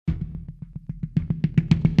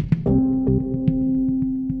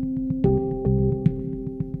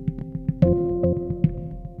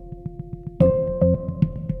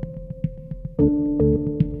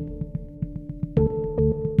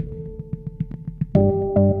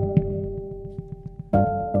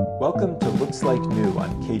Looks Like New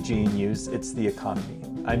on KGE News, It's the Economy.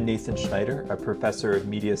 I'm Nathan Schneider, a professor of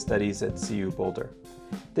media studies at CU Boulder.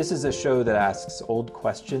 This is a show that asks old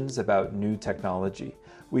questions about new technology.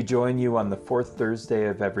 We join you on the fourth Thursday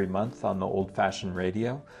of every month on the old-fashioned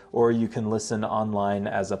radio, or you can listen online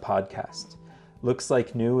as a podcast. Looks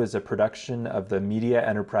Like New is a production of the Media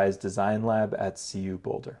Enterprise Design Lab at CU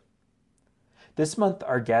Boulder. This month,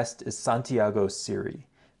 our guest is Santiago Siri,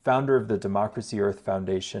 founder of the Democracy Earth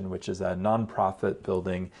Foundation, which is a nonprofit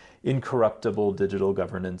building incorruptible digital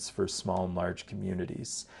governance for small and large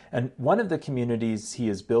communities. And one of the communities he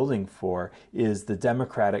is building for is the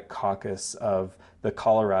Democratic Caucus of the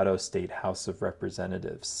Colorado State House of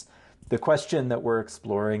Representatives. The question that we're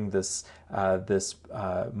exploring this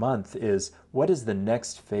month is, what is the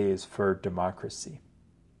next phase for democracy?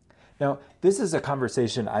 Now, this is a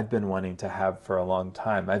conversation I've been wanting to have for a long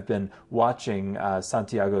time. I've been watching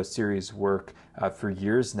Santiago Siri's work for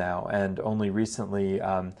years now, and only recently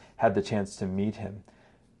had the chance to meet him.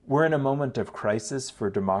 We're in a moment of crisis for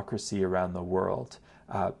democracy around the world.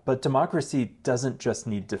 But democracy doesn't just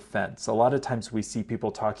need defense. A lot of times we see people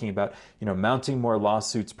talking about, mounting more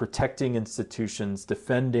lawsuits, protecting institutions,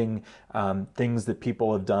 defending things that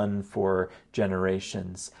people have done for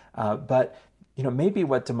generations. But maybe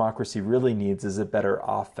what democracy really needs is a better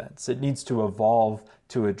offense. It needs to evolve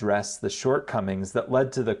to address the shortcomings that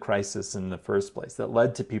led to the crisis in the first place, that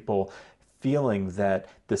led to people feeling that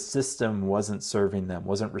the system wasn't serving them,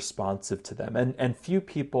 wasn't responsive to them. And few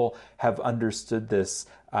people have understood this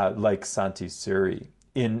like Santi Siri.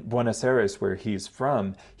 In Buenos Aires, where he's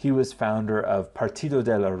from, he was founder of Partido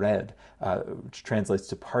de la Red, which translates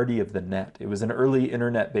to Party of the Net. It was an early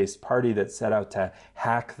internet-based party that set out to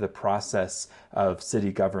hack the process of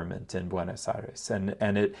city government in Buenos Aires.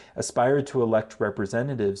 And it aspired to elect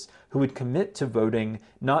representatives who would commit to voting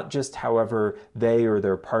not just however they or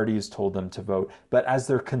their parties told them to vote, but as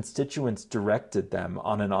their constituents directed them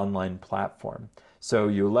on an online platform. So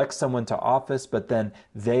you elect someone to office, but then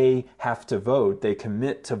they have to vote. They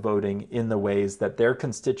commit to voting in the ways that their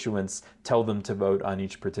constituents tell them to vote on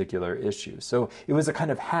each particular issue. So it was a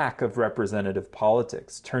kind of hack of representative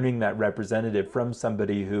politics, turning that representative from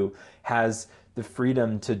somebody who has the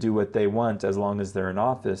freedom to do what they want as long as they're in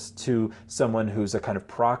office to someone who's a kind of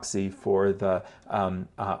proxy for the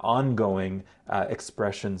ongoing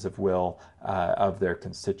expressions of will of their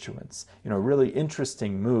constituents. Really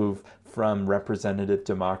interesting move from representative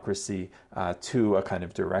democracy to a kind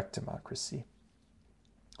of direct democracy.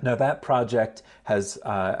 Now that project has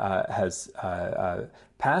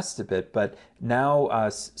passed a bit, but now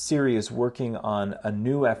Siri is working on a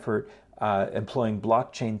new effort employing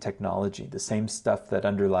blockchain technology, the same stuff that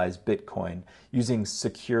underlies Bitcoin, using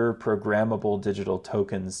secure, programmable digital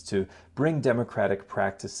tokens to bring democratic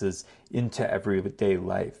practices into everyday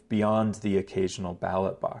life, beyond the occasional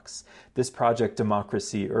ballot box. This project,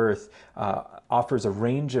 Democracy Earth, offers a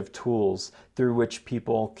range of tools through which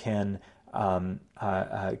people can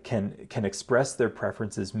express their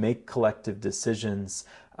preferences, make collective decisions,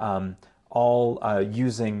 all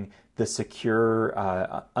using the secure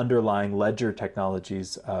underlying ledger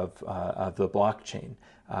technologies of the blockchain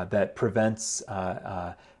that prevents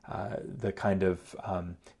the kind of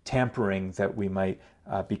tampering that we might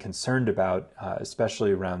be concerned about,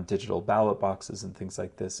 especially around digital ballot boxes and things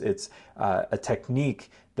like this. It's a technique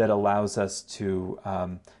that allows us to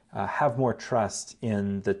have more trust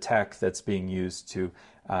in the tech that's being used to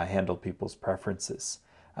handle people's preferences.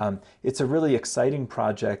 It's a really exciting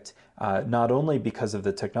project, not only because of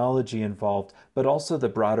the technology involved, but also the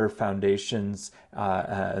broader foundations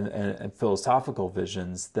and philosophical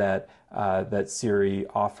visions that Siri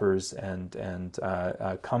offers and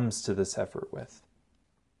comes to this effort with.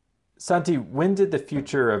 Santi, when did the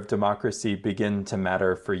future of democracy begin to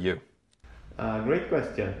matter for you? Great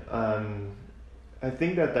question. I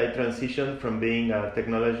think that I transitioned from being a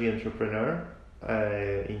technology entrepreneur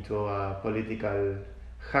into a political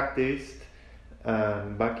hacktivist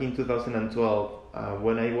back in 2012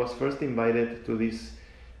 when I was first invited to this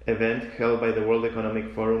event held by the World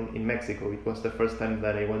Economic Forum in Mexico. It was the first time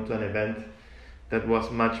that I went to an event that was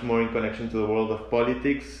much more in connection to the world of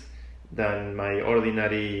politics than my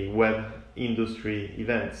ordinary web industry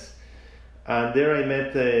events. And there I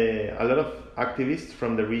met a lot of activists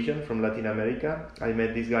from the region, from Latin America. I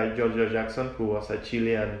met this guy, Giorgio Jackson, who was a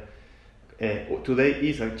Chilean today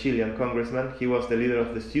is a Chilean congressman. He was the leader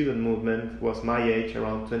of the student movement, was my age,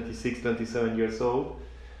 around 26, 27 years old.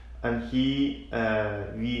 And he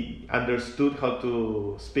understood how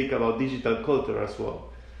to speak about digital culture as well.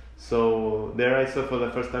 So there I saw for the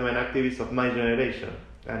first time an activist of my generation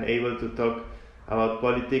and able to talk about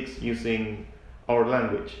politics using our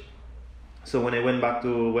language. So when I went back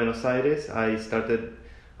to Buenos Aires, I started,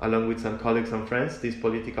 along with some colleagues and friends, this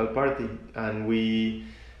political party, and we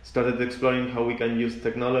started exploring how we can use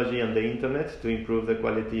technology and the internet to improve the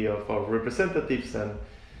quality of our representatives and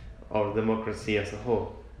our democracy as a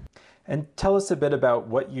whole. And tell us a bit about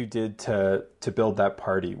what you did to build that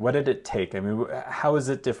party. What did it take? I mean, how is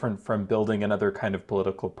it different from building another kind of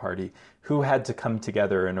political party? Who had to come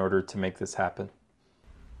together in order to make this happen?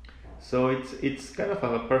 So it's kind of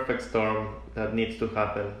a perfect storm that needs to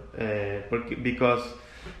happen because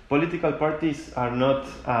political parties are not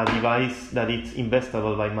a device that it's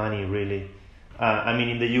investable by money, really. I mean,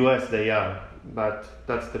 in the US they are, but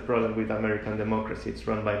that's the problem with American democracy. It's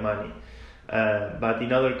run by money. But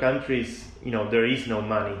in other countries, there is no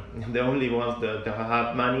money. The only ones that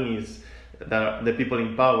have money is the people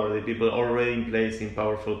in power, the people already in place in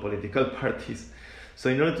powerful political parties. So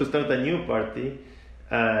in order to start a new party,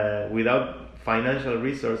 without financial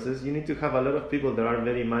resources, you need to have a lot of people that are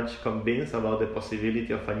very much convinced about the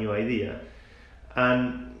possibility of a new idea.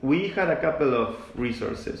 And we had a couple of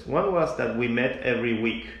resources. One was that we met every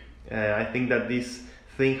week. I think that this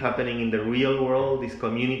thing happening in the real world, this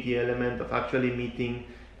community element of actually meeting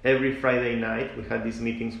every Friday night, we had these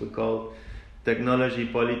meetings we called Technology,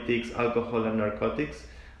 Politics, Alcohol and Narcotics.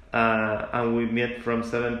 And we met from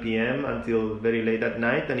 7 p.m. until very late at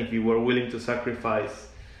night, and if you were willing to sacrifice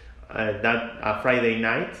that Friday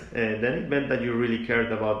night, then it meant that you really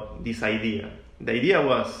cared about this idea. The idea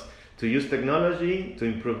was to use technology to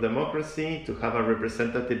improve democracy, to have a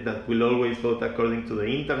representative that will always vote according to the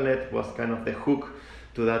internet was kind of the hook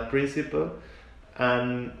to that principle.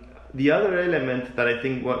 And the other element that I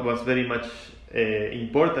think was very much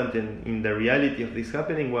important in the reality of this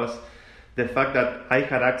happening was the fact that I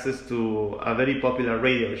had access to a very popular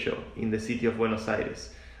radio show in the city of Buenos Aires.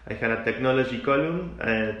 I had a technology column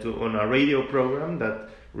on a radio program that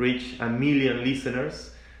reached 1 million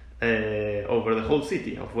listeners over the whole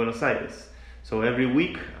city of Buenos Aires. So every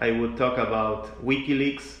week I would talk about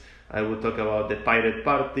WikiLeaks, I would talk about the Pirate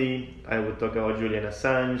Party, I would talk about Julian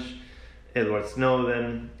Assange, Edward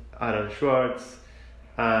Snowden, Aaron Swartz.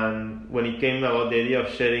 And when it came about the idea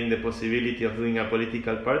of sharing the possibility of doing a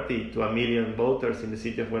political party to 1 million voters in the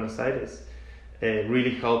city of Buenos Aires,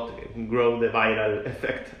 really helped grow the viral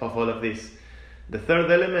effect of all of this. The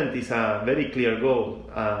third element is a very clear goal,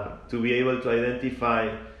 to be able to identify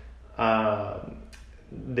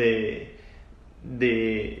the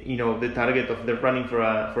target of the running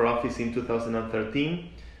for office in 2013.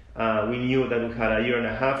 We knew that we had a year and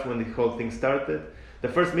a half when the whole thing started. The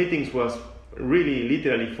first meetings was really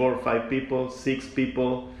literally 4 or 5 people, 6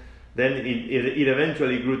 people. Then it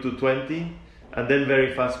eventually grew to 20, and then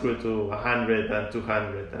very fast grew to 100 and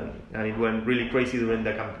 200, and it went really crazy during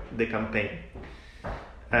the campaign.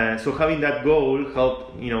 So having that goal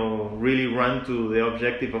helped, really run to the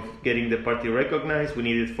objective of getting the party recognized. We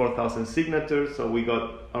needed 4,000 signatures, so we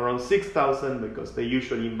got around 6,000 because they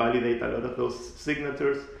usually invalidate a lot of those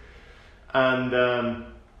signatures. And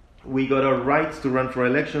we got our rights to run for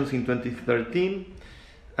elections in 2013.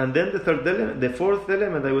 And then the fourth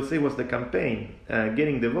element, I would say, was the campaign,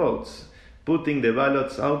 getting the votes, putting the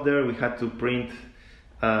ballots out there. We had to print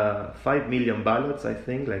 5 million ballots, I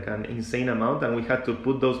think, like an insane amount, and we had to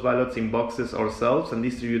put those ballots in boxes ourselves and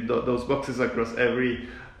distribute those boxes across every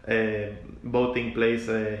voting place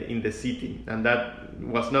in the city. And that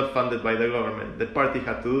was not funded by the government. The party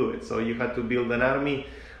had to do it. So you had to build an army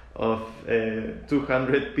of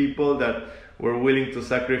 200 people that were willing to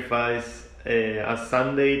sacrifice a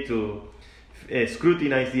Sunday to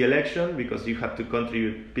scrutinize the election, because you have to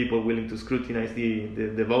contribute people willing to scrutinize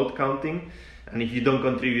the vote counting. And if you don't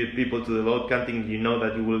contribute people to the vote counting, you know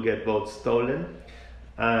that you will get votes stolen.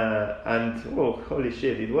 Holy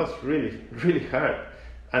shit, it was really, really hard.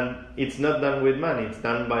 And it's not done with money, it's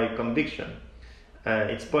done by conviction.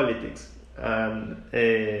 It's politics. And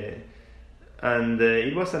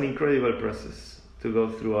it was an incredible process to go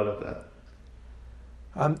through all of that.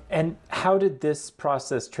 And how did this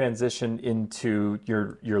process transition into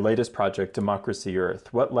your latest project, Democracy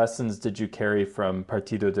Earth? What lessons did you carry from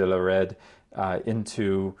Partido de la Red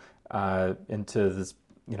into this,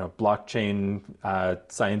 blockchain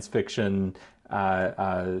science fiction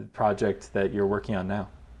project that you're working on now?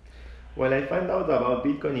 Well, I found out about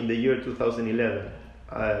Bitcoin in the year 2011.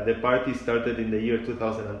 The party started in the year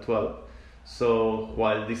 2012. So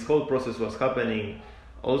while this whole process was happening,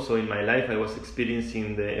 also in my life I was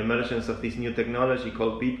experiencing the emergence of this new technology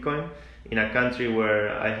called Bitcoin in a country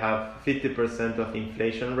where I have 50% of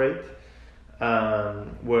inflation rate,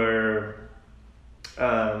 where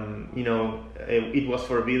it was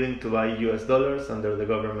forbidden to buy US dollars under the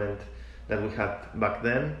government that we had back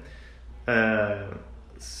then.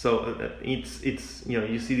 It's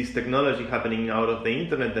you see this technology happening out of the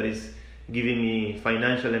internet that is giving me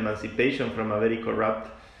financial emancipation from a very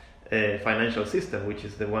corrupt financial system, which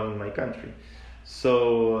is the one in my country.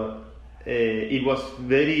 So it was a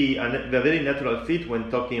very natural fit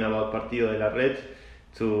when talking about Partido de la Red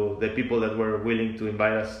to the people that were willing to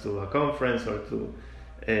invite us to a conference or to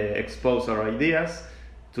expose our ideas,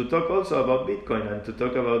 to talk also about Bitcoin and to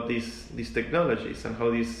talk about these technologies and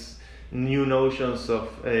how these new notions of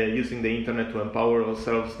using the internet to empower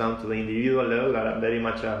ourselves down to the individual level are very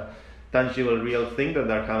much a tangible, real thing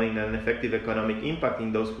that are having an effective economic impact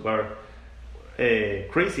in those who are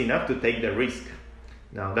crazy enough to take the risk.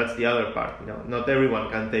 Now that's the other part. Not everyone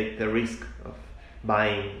can take the risk of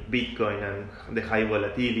buying Bitcoin and the high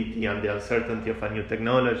volatility and the uncertainty of a new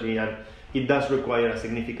technology, and it does require a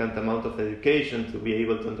significant amount of education to be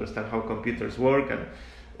able to understand how computers work and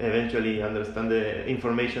eventually understand the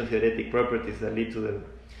information theoretic properties that lead to the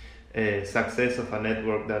success of a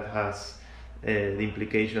network that has the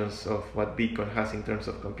implications of what Bitcoin has in terms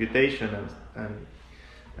of computation and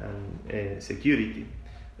security.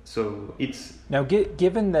 So it's now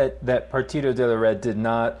given that Partido de la Red did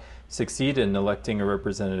not succeed in electing a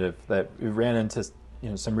representative, that it ran into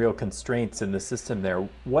some real constraints in the system there.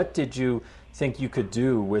 What did you think you could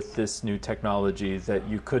do with this new technology that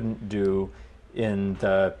you couldn't do in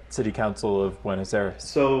the City Council of Buenos Aires?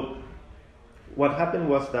 So what happened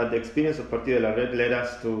was that the experience of Partido de la Red led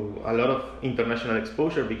us to a lot of international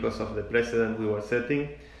exposure because of the precedent we were setting.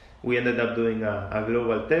 We ended up doing a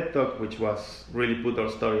global TED Talk, which was really put our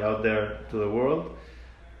story out there to the world.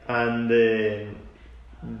 And,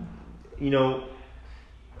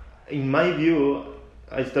 in my view,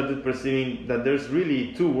 I started perceiving that there's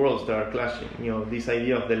really two worlds that are clashing. This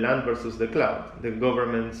idea of the land versus the cloud, the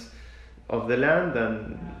governments of the land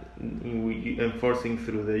and enforcing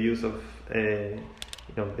through the use of the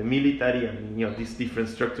military and these different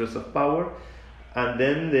structures of power, and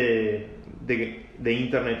then the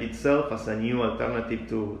internet itself as a new alternative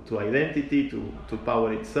to identity, to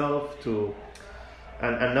power itself, and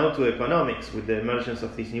now to economics with the emergence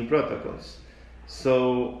of these new protocols.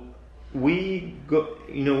 So we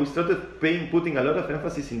started putting a lot of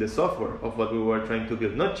emphasis in the software of what we were trying to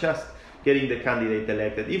build, not just getting the candidate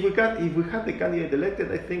elected. If we had the candidate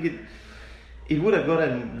elected, I think it would have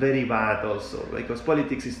gotten very bad also, because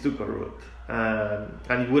politics is too corrupt,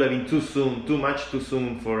 and it would have been too much too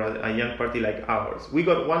soon for a young party like ours. We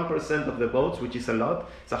got 1% of the votes, which is a lot.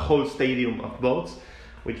 It's a whole stadium of votes,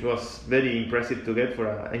 which was very impressive to get for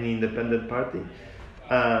an independent party.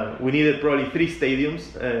 We needed probably 3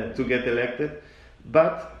 stadiums to get elected,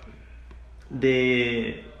 but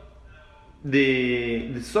the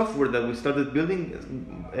software that we started building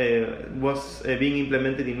was being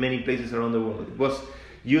implemented in many places around the world. It was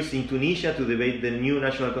used in Tunisia to debate the new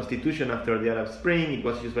national constitution after the Arab Spring. It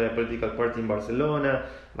was used by a political party in Barcelona,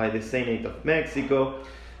 by the Senate of Mexico.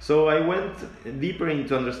 So I went deeper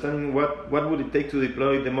into understanding what would it take to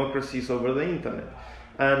deploy democracies over the internet.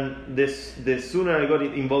 And the sooner I got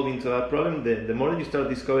involved into that problem, the more you start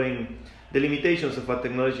discovering the limitations of what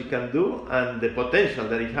technology can do and the potential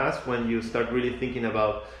that it has when you start really thinking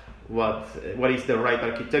about what is the right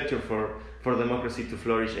architecture for democracy to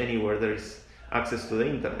flourish anywhere there is access to the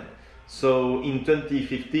internet. So in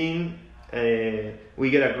 2015, we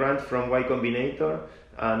get a grant from Y Combinator,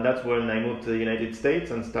 and that's when I moved to the United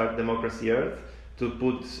States and start Democracy Earth to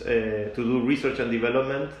do research and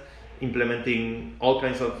development, implementing all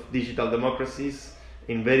kinds of digital democracies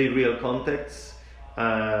in very real contexts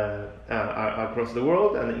across the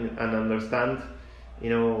world, and understand,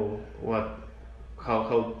 what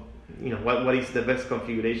is the best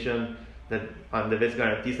configuration and the best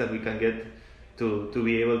guarantees that we can get to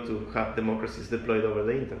be able to have democracies deployed over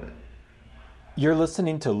the internet. You're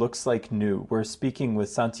listening to Looks Like New. We're speaking with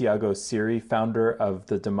Santiago Siri, founder of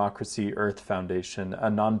the Democracy Earth Foundation, a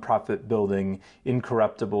nonprofit building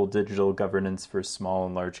incorruptible digital governance for small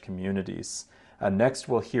and large communities. Next,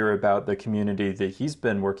 we'll hear about the community that he's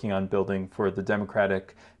been working on building for the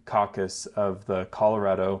Democratic Caucus of the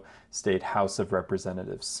Colorado State House of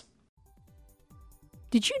Representatives.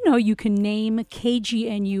 Did you know you can name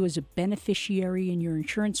KGNU as a beneficiary in your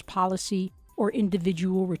insurance policy or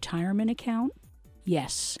individual retirement account?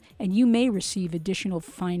 Yes, and you may receive additional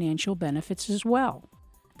financial benefits as well.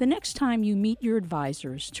 The next time you meet your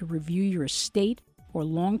advisors to review your estate or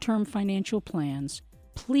long-term financial plans,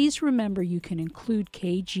 please remember you can include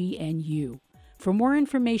KGNU. For more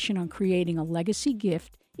information on creating a legacy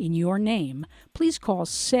gift in your name, please call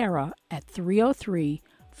Sarah at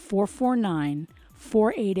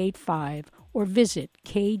 303-449-4885 or visit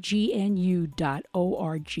kgnu.org.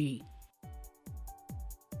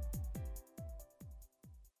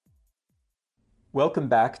 Welcome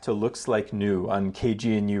back to Looks Like New on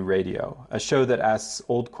KGNU Radio, a show that asks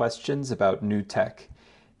old questions about new tech.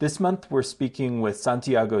 This month we're speaking with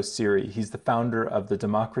Santiago Siri. He's the founder of the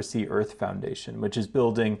Democracy Earth Foundation, which is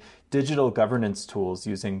building digital governance tools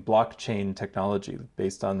using blockchain technology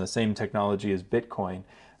based on the same technology as Bitcoin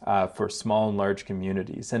for small and large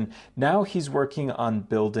communities. And now he's working on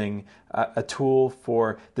building a tool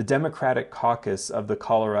for the Democratic Caucus of the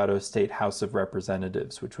Colorado State House of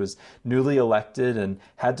Representatives, which was newly elected and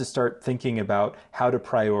had to start thinking about how to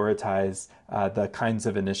prioritize the kinds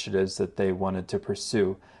of initiatives that they wanted to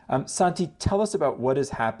pursue. Santi, tell us about what is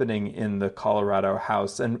happening in the Colorado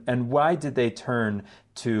House and why did they turn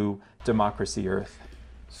to Democracy Earth?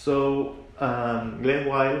 So Glenn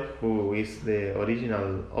Weil, who is the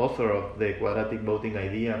original author of the quadratic voting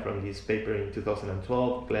idea from this paper in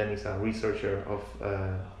 2012, Glenn is a researcher of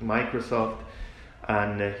Microsoft,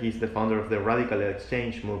 and he's the founder of the Radical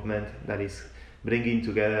Exchange movement that is bringing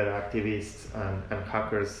together activists and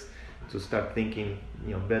hackers to start thinking,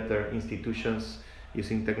 better institutions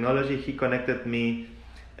using technology. He connected me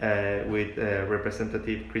with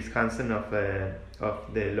Representative Chris Hansen of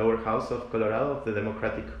the lower house of Colorado, of the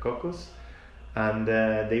Democratic Caucus, and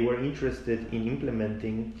they were interested in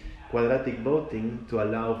implementing quadratic voting to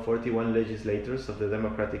allow 41 legislators of the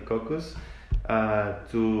Democratic Caucus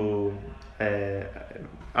to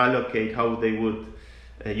allocate how they would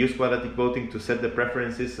use quadratic voting to set the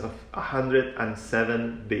preferences of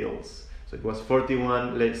 107 bills. So it was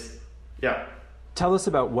 41 lists. Yeah. Tell us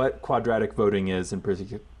about what quadratic voting is in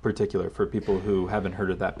particular for people who haven't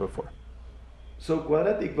heard of that before. So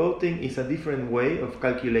quadratic voting is a different way of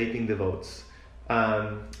calculating the votes.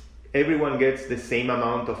 Everyone gets the same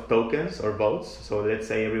amount of tokens or votes. So let's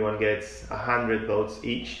say everyone gets 100 votes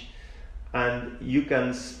each. And you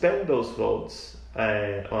can spend those votes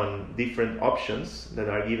on different options that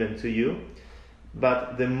are given to you.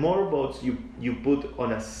 But the more votes you put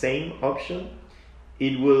on a same option,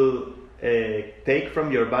 it will take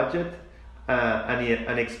from your budget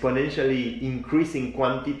an exponentially increasing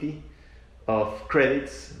quantity of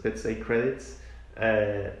credits, let's say credits,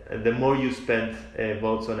 the more you spend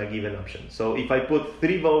votes on a given option. So if I put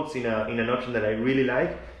 3 votes in an option that I really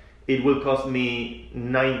like, it will cost me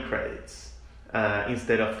 9 credits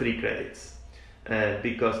instead of 3 credits.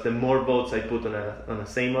 Because the more votes I put on a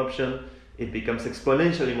same option, it becomes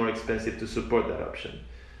exponentially more expensive to support that option.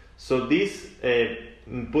 So this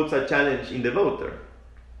puts a challenge in the voter.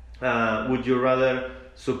 Would you rather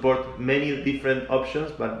support many different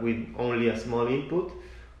options but with only a small input,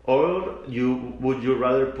 or would you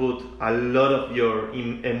rather put a lot of your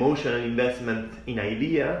emotional investment in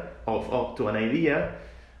up to an idea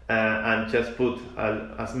and just put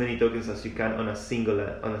as many tokens as you can on a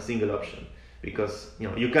single option? Because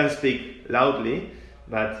you can speak loudly,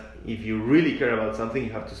 but if you really care about something,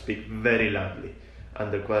 you have to speak very loudly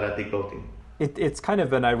under quadratic voting. It's kind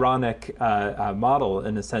of an ironic model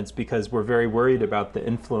in a sense, because we're very worried about the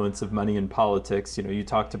influence of money in politics. You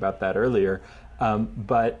talked about that earlier.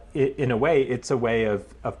 But in a way, it's a way of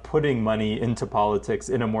putting money into politics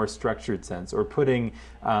in a more structured sense, or putting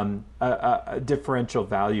a differential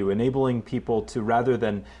value, enabling people to, rather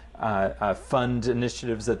than fund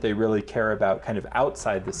initiatives that they really care about kind of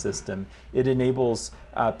outside the system, it enables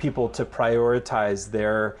people to prioritize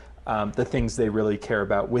the things they really care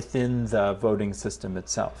about within the voting system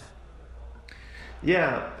itself.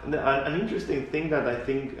 Yeah, an interesting thing that I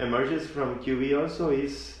think emerges from QV also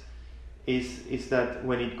is that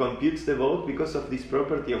when it computes the vote, because of this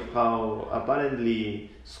property of how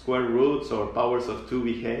apparently square roots or powers of 2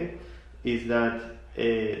 behave, is that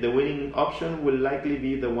the winning option will likely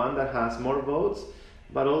be the one that has more votes,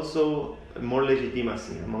 but also more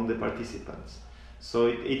legitimacy among the participants. So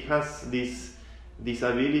it has this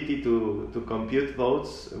ability to compute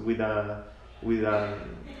votes with a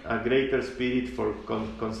greater spirit for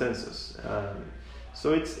consensus.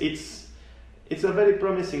 So it's a very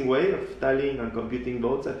promising way of tallying and computing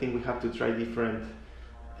votes. I think we have to try different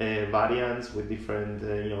variants with different,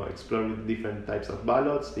 explore with different types of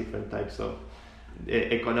ballots, different types of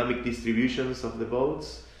economic distributions of the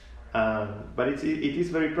votes. But it is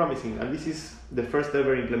very promising, and this is the first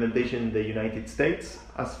ever implementation in the United States.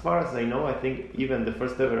 As far as I know, I think even the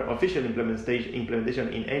first ever official implementation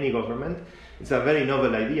in any government. It's a very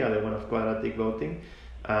novel idea, the one of quadratic voting.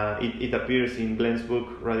 It appears in Glenn's book,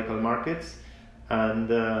 Radical Markets. And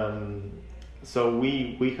so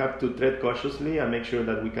we have to tread cautiously and make sure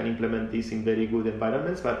that we can implement this in very good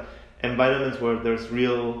environments, but environments where there's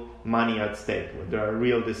real money at stake, where there are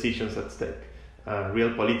real decisions at stake,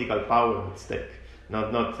 real political power at stake,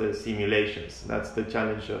 not simulations. That's the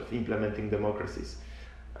challenge of implementing democracies.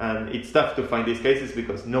 And it's tough to find these cases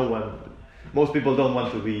because most people don't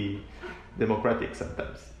want to be democratic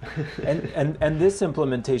sometimes. and this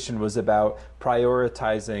implementation was about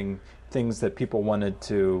prioritizing things that people wanted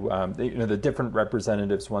to, the different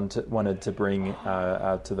representatives wanted to bring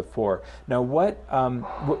out to the fore. Now,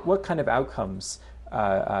 what kind of outcomes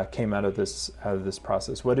came out of this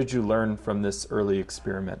process? What did you learn from this early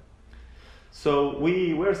experiment? So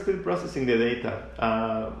we're still processing the data.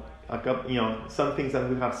 Some things that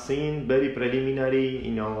we have seen, very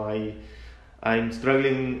preliminary. I'm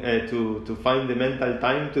struggling to find the mental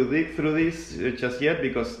time to dig through this just yet,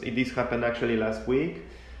 because this happened actually last week.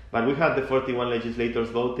 But we had the 41 legislators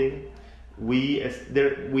voting. With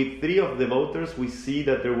 3 of the voters, we see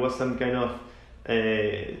that there was some kind of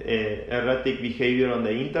erratic behavior on the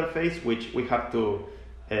interface, which we have to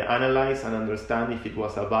analyze and understand if it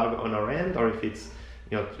was a bug on our end, or if it's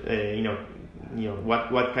what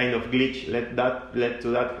kind of glitch led to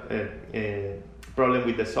that problem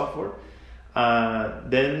with the software.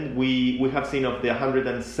 Then we have seen of the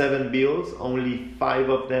 107 bills, only 5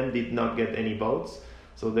 of them did not get any votes.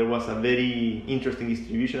 So there was a very interesting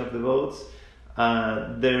distribution of the votes.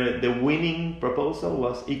 The winning proposal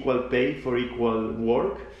was equal pay for equal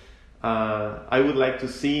work. I would like to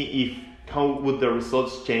see how would the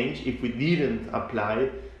results change if we didn't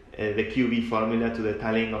apply the QV formula to the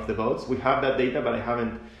tallying of the votes. We have that data, but I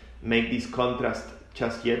haven't made this contrast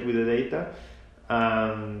just yet with the data.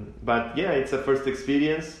 But yeah, it's a first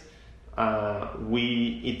experience.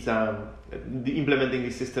 Implementing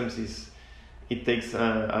these systems it takes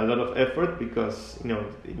a lot of effort, because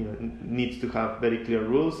needs to have very clear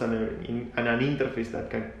rules and an interface that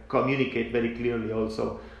can communicate very clearly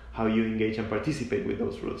also how you engage and participate with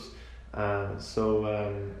those rules. So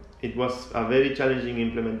it was a very challenging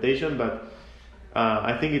implementation, but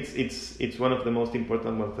I think it's one of the most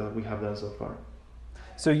important ones that we have done so far.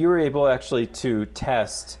 So you were able actually to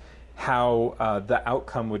test how the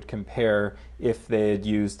outcome would compare if they had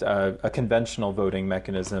used a conventional voting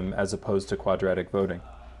mechanism as opposed to quadratic voting.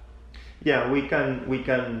 Yeah, we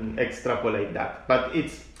can extrapolate that, but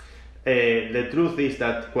it's the truth is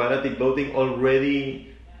that quadratic voting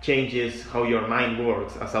already changes how your mind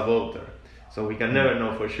works as a voter. So we can never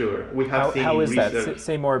know for sure. We have seen how is research. that?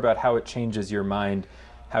 Say more about how it changes your mind,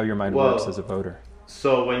 how your mind works as a voter.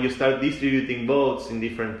 So when you start distributing votes in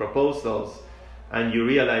different proposals, and you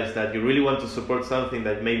realize that you really want to support something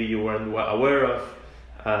that maybe you weren't aware of,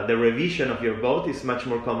 the revision of your vote is much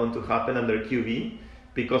more common to happen under QV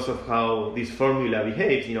because of how this formula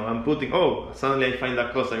behaves. I'm putting, suddenly I find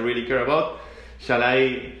that cause I really care about.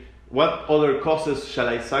 What other causes shall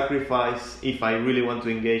I sacrifice if I really want to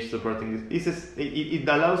engage supporting this? It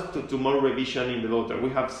allows to more revision in the voter. We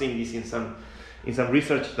have seen this in some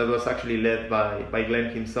research that was actually led by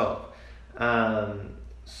Glenn himself.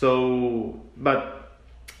 But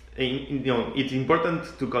it's important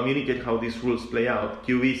to communicate how these rules play out.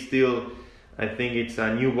 QV still, I think it's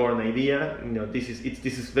a newborn idea. This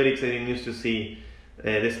is very exciting news to see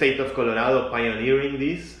the state of Colorado pioneering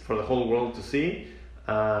this for the whole world to see.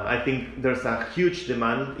 I think there's a huge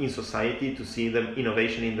demand in society to see the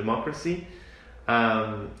innovation in democracy.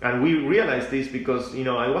 And we realized this because it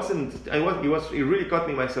really caught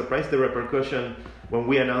me by surprise, the repercussion when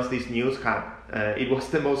we announced this news had. It was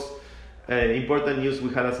the most important news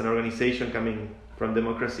we had as an organization coming from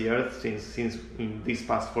Democracy Earth since in these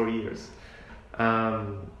past 4 years.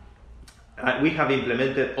 We have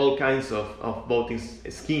implemented all kinds of voting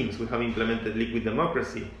schemes. We have implemented liquid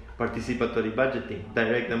democracy, participatory budgeting,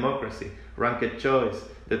 direct democracy, ranked choice,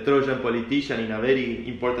 the Trojan politician in a very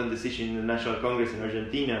important decision in the National Congress in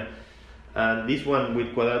Argentina. And this one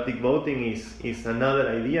with quadratic voting is another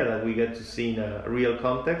idea that we get to see in a real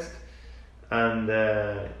context.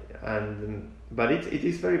 But it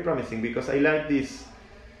is very promising because I like this.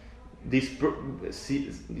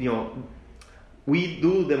 We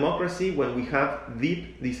do democracy when we have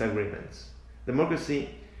deep disagreements. Democracy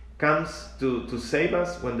comes to save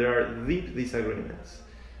us when there are deep disagreements,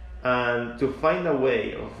 and to find a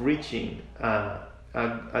way of reaching a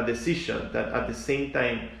decision that at the same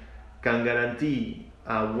time can guarantee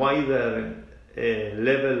a wider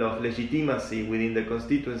level of legitimacy within the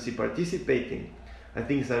constituency participating, I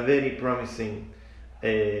think is a very promising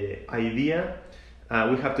idea.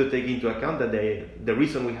 We have to take into account that the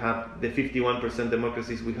reason we have the 51%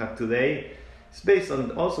 democracies we have today is based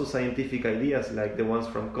on also scientific ideas like the ones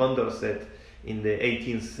from Condorcet in the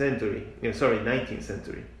 19th century.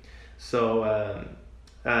 So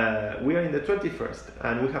we are in the 21st,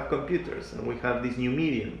 and we have computers, and we have this new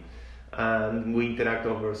medium, and we interact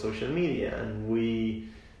over social media, and we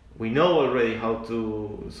We know already how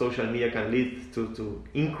to social media can lead to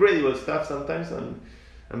incredible stuff sometimes and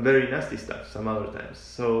very nasty stuff some other times.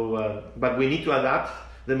 So, but we need to adapt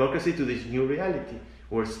democracy to this new reality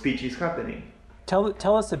where speech is happening.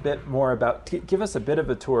 Tell us a bit more about, give us a bit of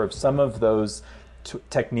a tour of some of those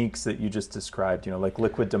techniques that you just described, like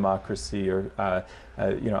liquid democracy or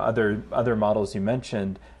other models you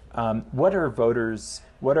mentioned. What are voters,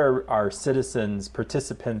 what are our citizens,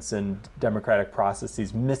 participants in democratic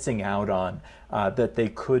processes missing out on that they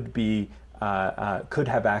could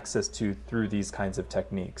have access to through these kinds of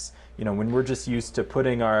techniques? When we're just used to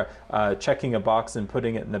putting our checking a box and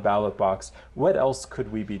putting it in the ballot box, what else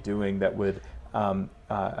could we be doing that would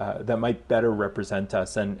that might better represent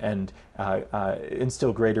us and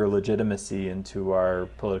instill greater legitimacy into our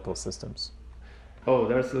political systems? Oh,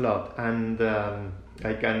 there's a lot, and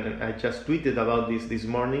I just tweeted about this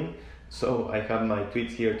morning, so I have my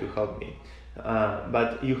tweets here to help me.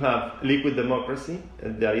 But you have liquid democracy.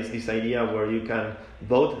 There is this idea where you can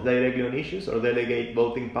vote directly on issues or delegate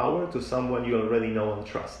voting power to someone you already know and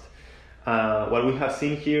trust. What we have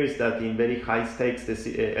seen here is that in very high stakes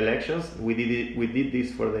elections, we did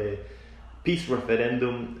this for the peace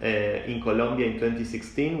referendum in Colombia in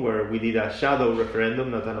 2016, where we did a shadow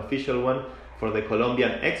referendum, not an official one, for the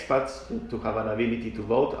Colombian expats to have an ability to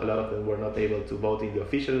vote. A lot of them were not able to vote in the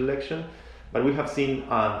official election, but we have seen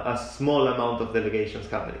a small amount of delegations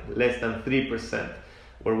happening. Less than 3%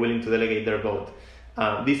 were willing to delegate their vote.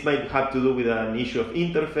 This might have to do with an issue of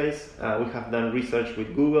interface. We have done research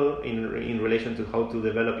with Google in relation to how to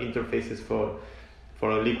develop interfaces for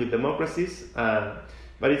liquid democracies.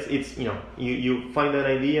 But it's you find an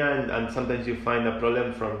idea and sometimes you find a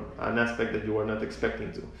problem from an aspect that you were not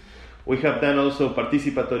expecting to. We have done also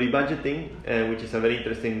participatory budgeting, which is a very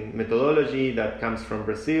interesting methodology that comes from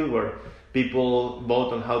Brazil, where people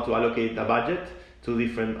vote on how to allocate a budget to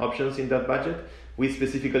different options in that budget. We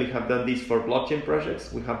specifically have done this for blockchain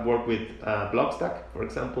projects. We have worked with Blockstack, for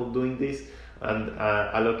example, doing this and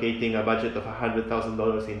allocating a budget of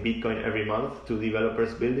 $100,000 in Bitcoin every month to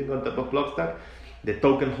developers building on top of Blockstack. The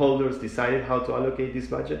token holders decided how to allocate this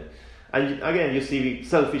budget. And again, you see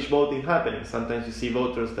selfish voting happening. Sometimes you see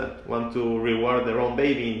voters that want to reward their own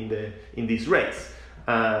baby in this race.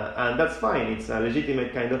 And that's fine. It's a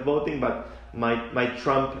legitimate kind of voting, but might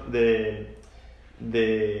trump the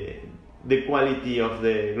quality of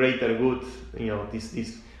the greater good.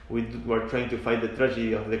 We're trying to fight the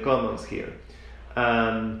tragedy of the commons here.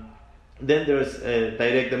 Then there's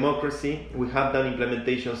direct democracy. We have done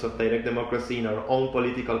implementations of direct democracy in our own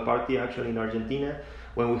political party, actually in Argentina.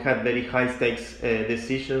 When we had very high stakes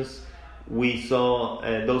decisions, we saw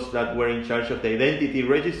those that were in charge of the identity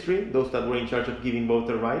registry, those that were in charge of giving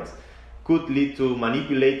voter rights, could lead to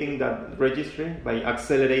manipulating that registry by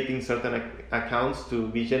accelerating certain accounts to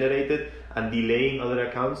be generated and delaying other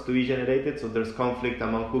accounts to be generated. So there's conflict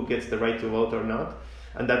among who gets the right to vote or not,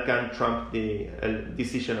 and that can trump the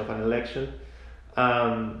decision of an election.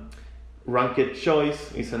 Ranked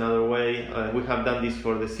choice is another way. We have done this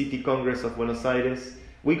for the City Congress of Buenos Aires.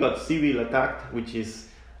 We got civil attacked, which is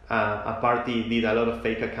a party did a lot of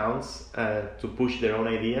fake accounts to push their own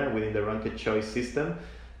idea within the ranked choice system,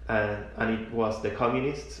 and it was the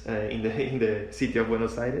communists in the city of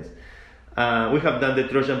Buenos Aires. We have done the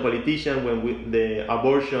Trojan politician when the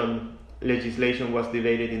abortion legislation was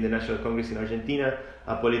debated in the National Congress in Argentina.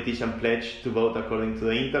 A politician pledged to vote according to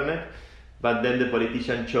the internet, but then the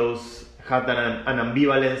politician had an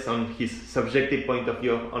ambivalence on his subjective point of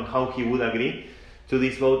view on how he would agree to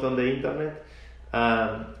this vote on the internet.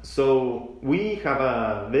 So we have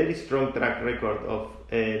a very strong track record of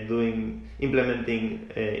implementing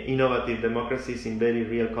innovative democracies in very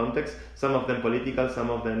real contexts, some of them political, some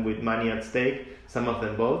of them with money at stake, some of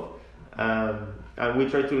them both. And we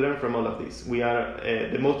try to learn from all of this. We are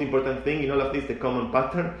the most important thing in all of this, the common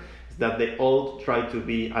pattern, is that they all try to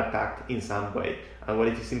be attacked in some way. And what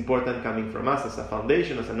is important coming from us as a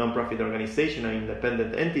foundation, as a non-profit organization, an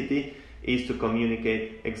independent entity, is to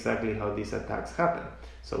communicate exactly how these attacks happen,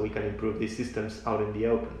 so we can improve these systems out in the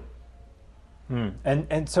open.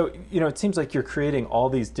 And so, it seems like you're creating all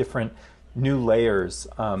these different new layers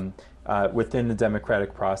within the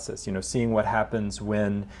democratic process, seeing what happens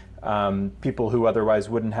when people who otherwise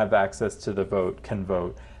wouldn't have access to the vote can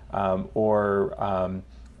vote, or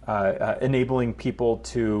enabling people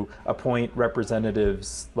to appoint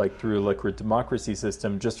representatives like through a liquid democracy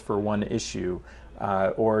system just for one issue,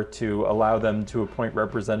 or to allow them to appoint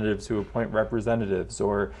representatives who appoint representatives,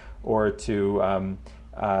 or to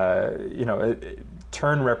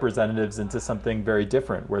turn representatives into something very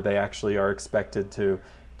different, where they actually are expected to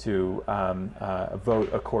to vote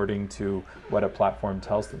according to what a platform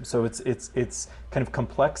tells them. So it's kind of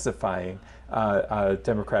complexifying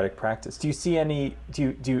democratic practice. Do you see any?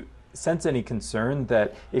 Do you sense any concern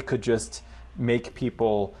that it could just make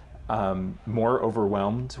people more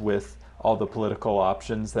overwhelmed with all the political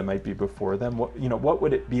options that might be before them? What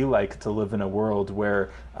would it be like to live in a world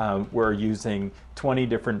where we're using 20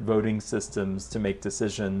 different voting systems to make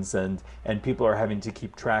decisions, and people are having to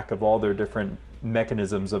keep track of all their different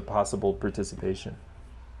mechanisms of possible participation?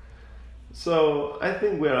 So I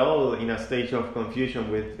think we're all in a stage of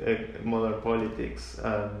confusion with modern politics,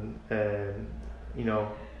 and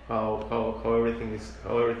how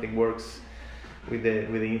everything works with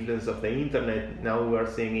the influence of the internet. Now we are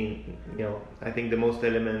seeing, I think the most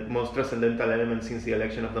transcendental element since the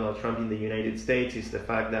election of Donald Trump in the United States is the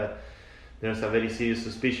fact that there's a very serious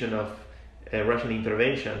suspicion of Russian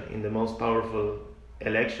intervention in the most powerful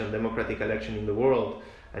democratic election in the world.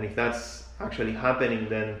 And if that's actually happening,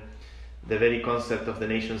 then the very concept of the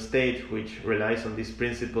nation state, which relies on this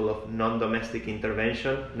principle of non-domestic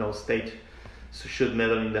intervention, no state should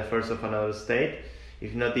meddle in the affairs of another state,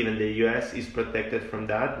 if not even the US is protected from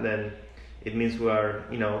that, then it means we are,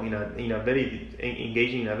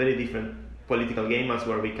 engaging in a very different political game as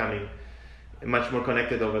we're becoming much more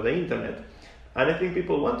connected over the internet. And I think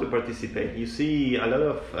people want to participate. You see a lot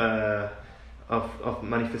of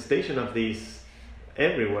manifestation of this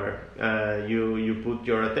everywhere. You put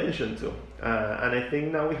your attention to, and I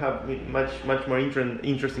think now we have much more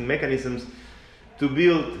interesting mechanisms to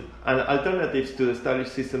build alternatives to the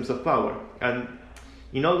established systems of power. And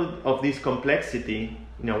in all of this complexity,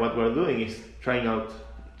 what we're doing is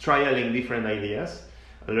trialing different ideas,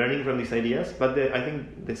 learning from these ideas. But I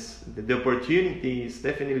think the opportunity is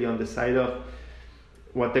definitely on the side of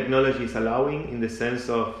what technology is allowing, in the sense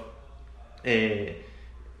of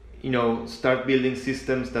start building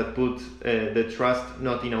systems that put the trust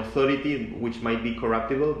not in authority, which might be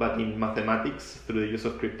corruptible, but in mathematics through the use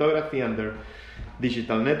of cryptography under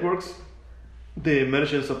digital networks. The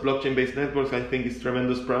emergence of blockchain-based networks, I think, is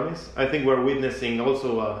tremendous promise. I think we're witnessing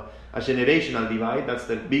also a generational divide. That's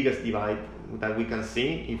the biggest divide that we can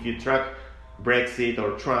see. If you track Brexit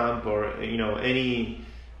or Trump or any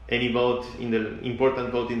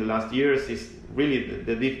important vote in the last years, is really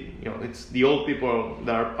it's the old people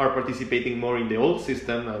that are participating more in the old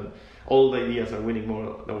system, and old ideas are winning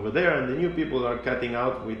more over there, and the new people are cutting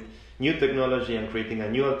out with new technology and creating a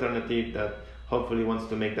new alternative that hopefully wants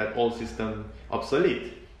to make that old system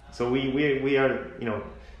obsolete. So we are,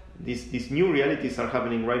 these new realities are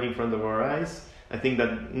happening right in front of our eyes. I think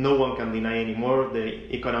that no one can deny anymore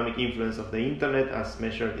the economic influence of the internet as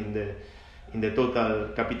measured in the total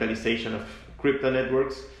capitalization of crypto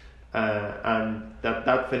networks, and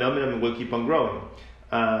that phenomenon will keep on growing.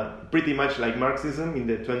 Pretty much like Marxism in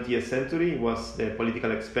the 20th century was the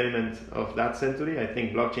political experiment of that century. I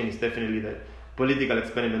think blockchain is definitely the political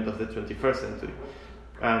experiment of the 21st century.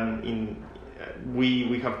 And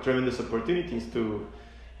we have tremendous opportunities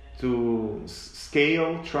to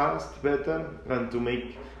scale trust better and to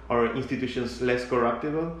make our institutions less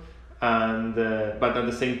corruptible. And but at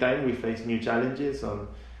the same time, we face new challenges on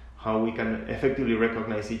how we can effectively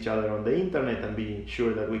recognize each other on the internet and be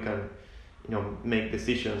sure that we can, make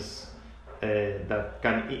decisions that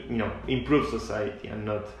can, improve society and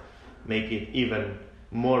not make it even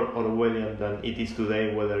more Orwellian than it is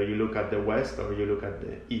today, whether you look at the West or you look at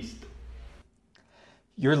the East.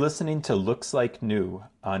 You're listening to Looks Like New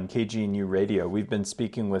on KGNU Radio. We've been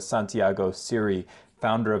speaking with Santiago Siri,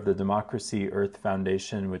 founder of the Democracy Earth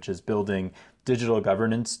Foundation, which is building digital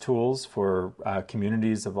governance tools for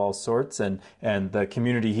communities of all sorts. And the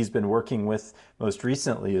community he's been working with most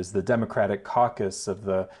recently is the Democratic Caucus of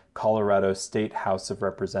the Colorado State House of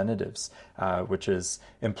Representatives, which is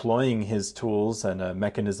employing his tools and a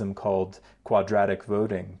mechanism called quadratic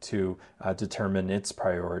voting to determine its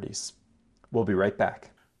priorities. We'll be right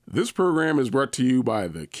back. This program is brought to you by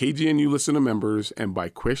the KGNU Listener members and by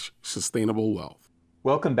Quish Sustainable Wealth.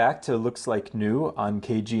 Welcome back to Looks Like New on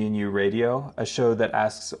KGNU Radio, a show that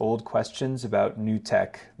asks old questions about new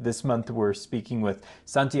tech. This month we're speaking with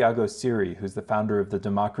Santiago Siri, who's the founder of the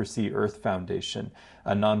Democracy Earth Foundation,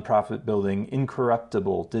 a nonprofit building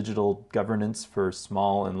incorruptible digital governance for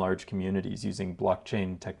small and large communities using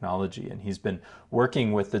blockchain technology. And he's been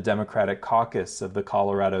working with the Democratic Caucus of the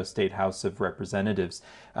Colorado State House of Representatives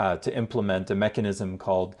to implement a mechanism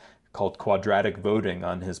called quadratic voting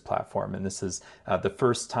on his platform. And this is the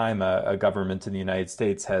first time a government in the United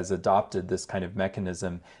States has adopted this kind of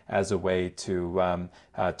mechanism as a way to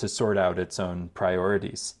sort out its own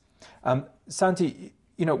priorities. Santi,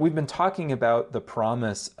 we've been talking about the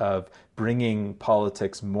promise of bringing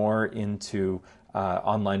politics more into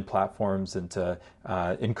online platforms, into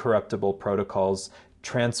incorruptible protocols,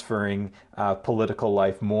 transferring political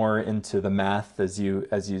life more into the math, as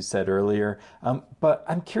you said earlier. But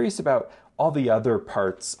I'm curious about all the other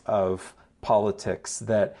parts of politics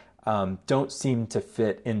that don't seem to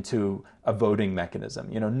fit into a voting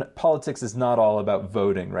mechanism. Politics is not all about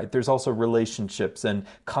voting, right? There's also relationships and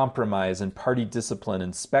compromise and party discipline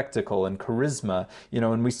and spectacle and charisma,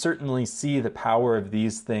 and we certainly see the power of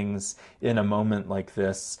these things in a moment like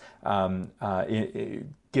this,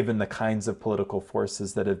 given the kinds of political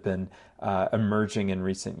forces that have been emerging in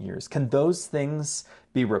recent years. Can those things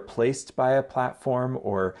be replaced by a platform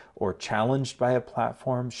or challenged by a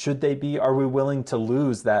platform? Should they be? Are we willing to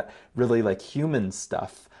lose that really like human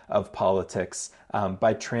stuff of politics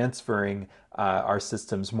by transferring our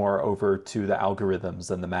systems more over to the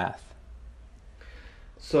algorithms and the math?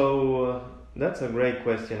 So that's a great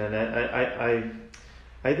question, and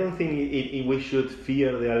I don't think we should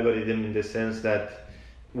fear the algorithm in the sense that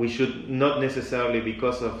we should not necessarily,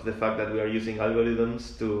 because of the fact that we are using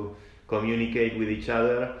algorithms to communicate with each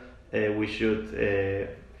other, we should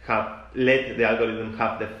let the algorithm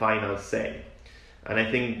have the final say. And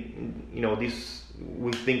I think this.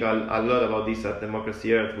 We think a lot about this at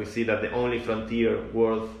Democracy Earth. We see that the only frontier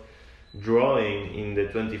worth drawing in the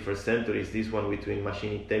 21st century is this one between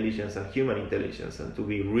machine intelligence and human intelligence, and to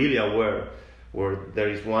be really aware where there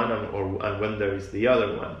is one and when there is the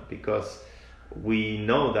other one, because we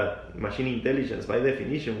know that machine intelligence by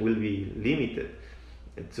definition will be limited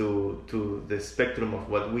to the spectrum of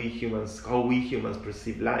how we humans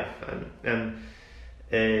perceive life,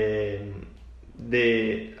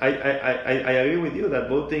 I agree with you that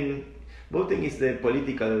voting is the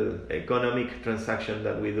political economic transaction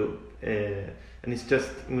that we do, and it's just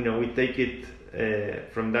we take it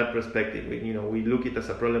from that perspective. We look at it as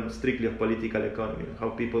a problem strictly of political economy, how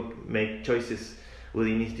people make choices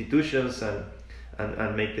within institutions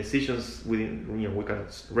and make decisions within. We can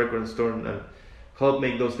record and store and help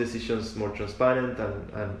make those decisions more transparent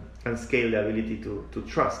and scale the ability to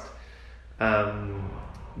trust.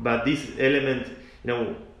 But this element,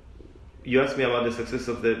 you asked me about the success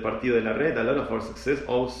of the Partido de la Red. A lot of our success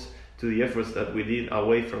owes to the efforts that we did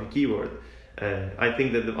away from keyboard. I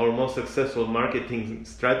think that our most successful marketing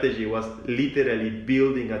strategy was literally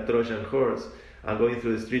building a Trojan horse and going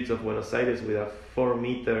through the streets of Buenos Aires with a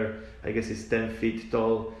 4-meter, I guess it's 10 feet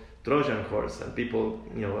tall Trojan horse, and people,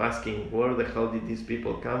 asking where the hell did these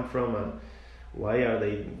people come from and why are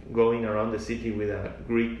they going around the city with a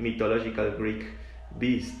mythological Greek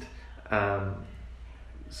beast.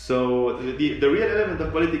 So the real element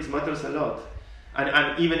of politics matters a lot,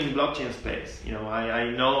 and even in blockchain space, I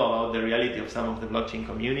know about the reality of some of the blockchain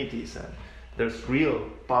communities, and there's real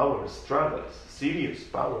power struggles, serious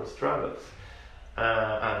power struggles,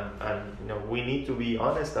 and we need to be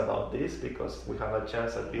honest about this, because we have a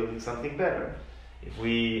chance at building something better. If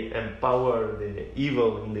we empower the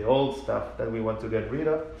evil in the old stuff that we want to get rid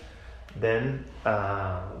of, then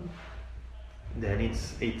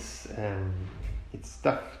it's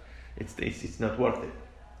tough. It's not worth it.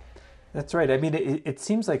 That's right. I mean, it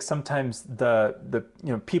seems like sometimes the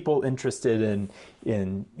people interested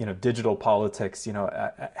in digital politics,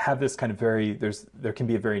 have this kind of there can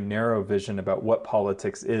be a very narrow vision about what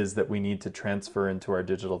politics is that we need to transfer into our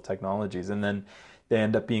digital technologies, and then they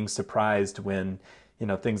end up being surprised when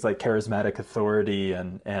things like charismatic authority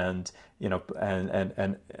and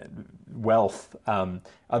wealth,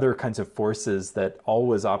 other kinds of forces that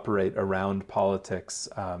always operate around politics,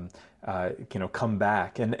 come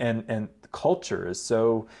back, and culture is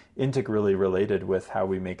so integrally related with how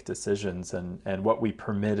we make decisions and what we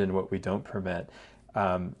permit and what we don't permit.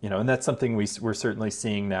 And that's something we're certainly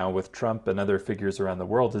seeing now with Trump and other figures around the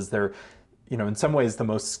world. Is there, in some ways, the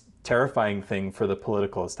most terrifying thing for the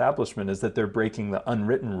political establishment is that they're breaking the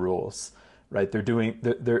unwritten rules, right? They're doing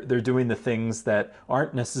the things that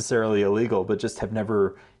aren't necessarily illegal, but just have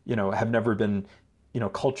never been,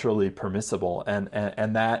 culturally permissible,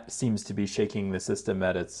 and that seems to be shaking the system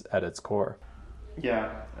at its core.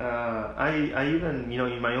 Yeah, I even,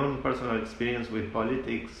 in my own personal experience with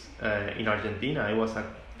politics in Argentina, I was a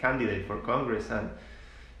candidate for Congress, and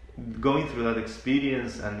going through that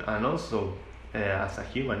experience, and also as a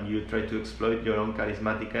human, you try to exploit your own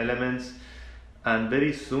charismatic elements, and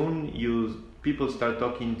very soon people start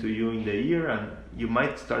talking to you in the ear, and you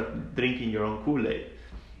might start drinking your own Kool-Aid,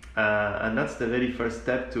 and that's the very first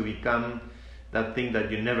step to become that thing that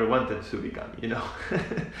you never wanted to become.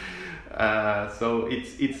 So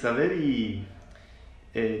it's a very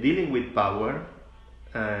dealing with power,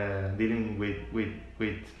 dealing with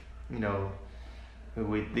with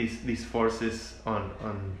with these forces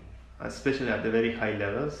on especially at the very high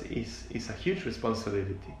levels is a huge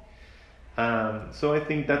responsibility. So I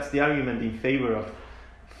think that's the argument in favor of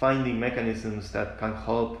finding mechanisms that can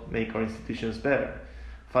help make our institutions better,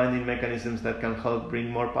 finding mechanisms that can help bring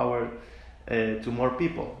more power to more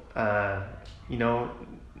people.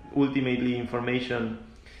 Ultimately, information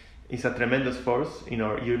is a tremendous force in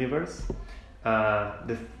our universe.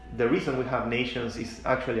 The reason we have nations is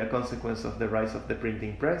actually a consequence of the rise of the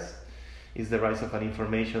printing press, is the rise of an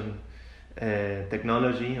information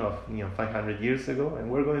technology of 500 years ago, and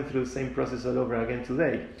we're going through the same process all over again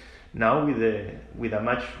today. Now with a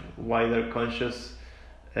much wider conscious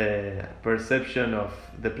perception of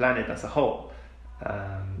the planet as a whole.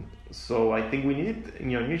 So I think we need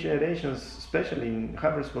new generations, especially,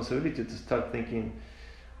 have responsibility to start thinking.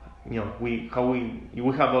 We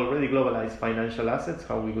have already globalized financial assets,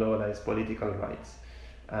 how we globalize political rights,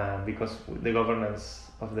 because the governance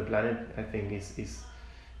of the planet, I think,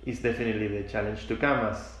 is definitely the challenge to come.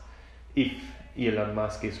 As if Elon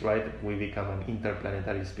Musk is right, we become an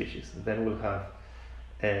interplanetary species, then we'll have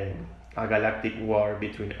a galactic war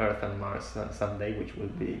between Earth and Mars someday, which will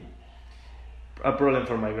be a problem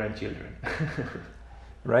for my grandchildren.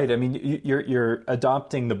 Right. I mean, you're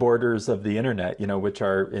adopting the borders of the internet, which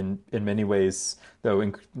are in many ways,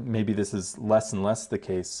 though maybe this is less and less the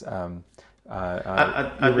case,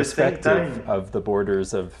 irrespective of the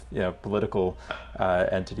borders of political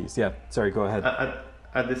entities. Yeah. Sorry. Go ahead.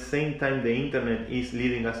 At the same time, the internet is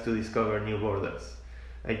leading us to discover new borders.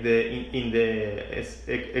 Like in the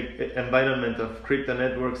environment of crypto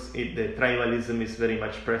networks, the tribalism is very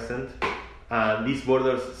much present. These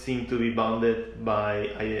borders seem to be bounded by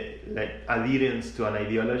adherence to an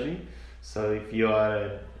ideology. So if you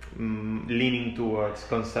are leaning towards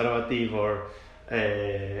conservative or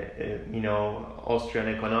Austrian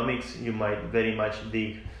economics, you might very much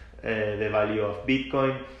dig the value of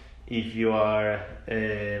Bitcoin. If you are,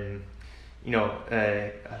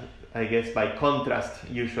 I guess by contrast,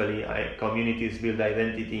 usually communities build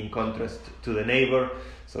identity in contrast to the neighbor.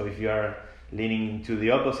 So if you are leaning to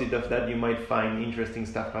the opposite of that, you might find interesting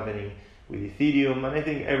stuff happening with Ethereum. And I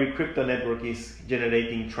think every crypto network is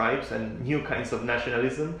generating tribes and new kinds of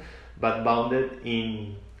nationalism, but bounded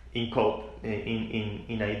in code,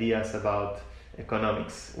 in ideas about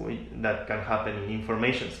economics that can happen in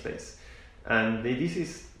information space. And this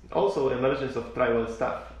is also emergence of tribal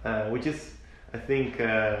stuff, which is, I think,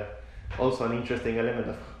 also an interesting element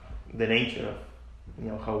of the nature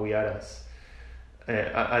of how we are as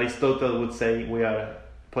Aristotle would say we are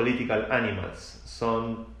political animals,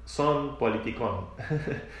 son politikon,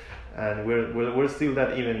 and we're still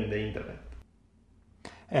that even in the internet.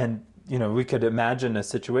 And we could imagine a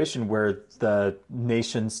situation where the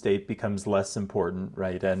nation state becomes less important,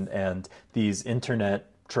 right? And these internet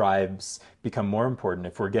tribes become more important.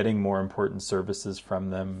 If we're getting more important services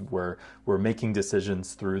from them, we're making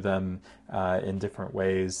decisions through them in different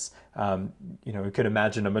ways. We could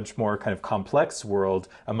imagine a much more kind of complex world,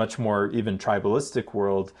 a much more even tribalistic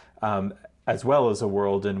world, as well as a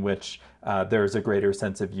world in which there's a greater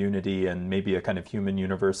sense of unity and maybe a kind of human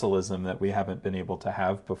universalism that we haven't been able to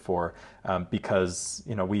have before, because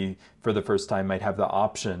we, for the first time, might have the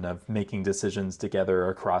option of making decisions together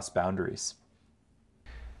across boundaries.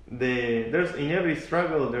 There's in every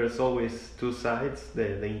struggle there's always two sides,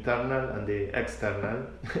 the internal and the external.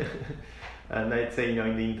 And I'd say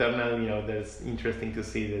in the internal there's interesting to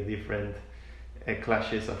see the different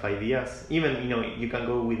clashes of ideas. Even you can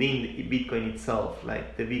go within Bitcoin itself.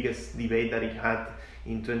 Like the biggest debate that it had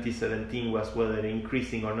in 2017 was whether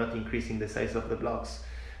increasing or not increasing the size of the blocks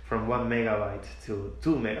from 1 megabyte to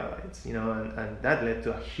 2 megabytes, and that led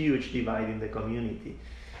to a huge divide in the community.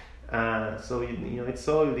 So it's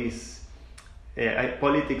all this.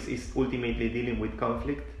 Politics is ultimately dealing with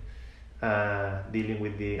conflict, dealing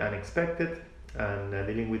with the unexpected, and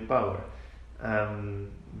dealing with power.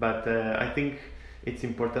 But I think it's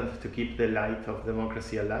important to keep the light of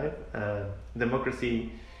democracy alive.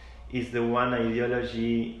 Democracy is the one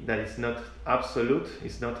ideology that is not absolute,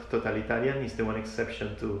 it's not totalitarian, it's the one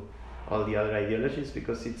exception to all the other ideologies,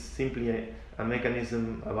 because it's simply a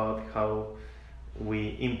mechanism about how we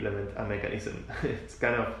implement a mechanism. It's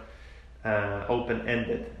kind of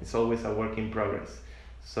open-ended. It's always a work in progress.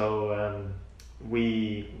 So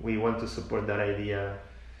we want to support that idea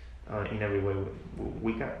in every way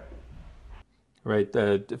we can. Right.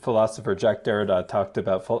 The philosopher Jacques Derrida talked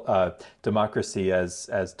about democracy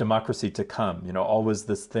as democracy to come. Always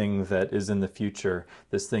this thing that is in the future,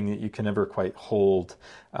 this thing that you can never quite hold.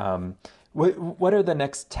 What are the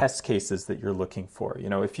next test cases that you're looking for?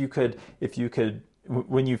 If you could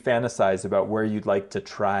when you fantasize about where you'd like to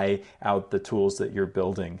try out the tools that you're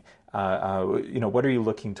building, what are you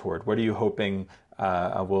looking toward? What are you hoping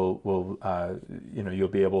you'll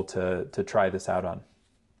be able to try this out on?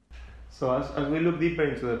 So as we look deeper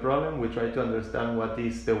into the problem, we try to understand what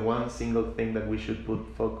is the one single thing that we should put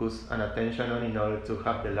focus and attention on in order to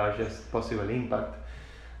have the largest possible impact.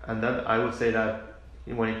 And that I would say that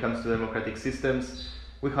when it comes to democratic systems,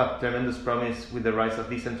 we have tremendous promise with the rise of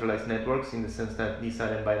decentralized networks, in the sense that these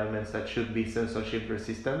are environments that should be censorship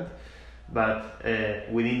resistant. But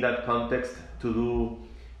within that context, to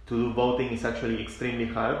do voting is actually extremely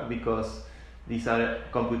hard, because these are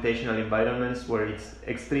computational environments where it's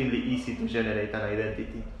extremely easy to generate an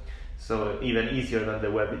identity. So even easier than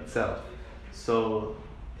the web itself. So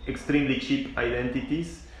extremely cheap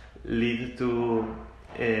identities lead to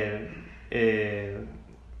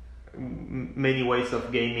many ways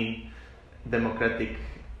of gaming democratic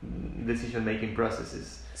decision-making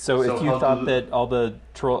processes. So if you thought that all the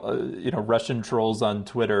Russian trolls on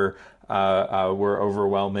Twitter were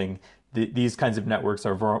overwhelming, these kinds of networks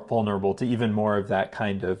are vulnerable to even more of that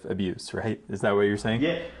kind of abuse, right? Is that what you're saying?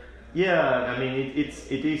 Yeah. I mean,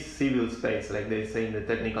 it is civil space, like they say in the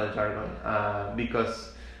technical jargon,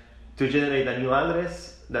 because to generate a new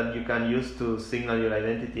address that you can use to signal your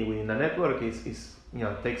identity within the network takes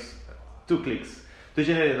 2 clicks. To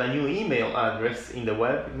generate a new email address in the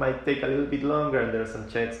web, it might take a little bit longer, and there are some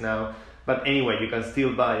checks now. But anyway, you can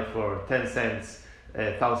still buy for 10 cents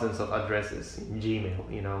thousands of addresses in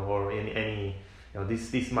Gmail, or in any,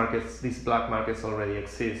 these markets, these black markets already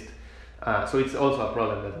exist. So it's also a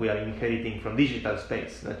problem that we are inheriting from digital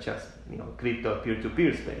space, not just crypto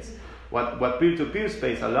peer-to-peer space. What peer-to-peer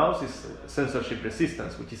space allows is censorship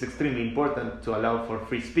resistance, which is extremely important to allow for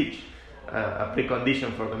free speech, a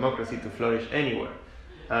precondition for democracy to flourish anywhere.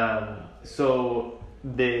 So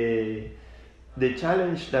the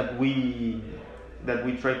challenge that we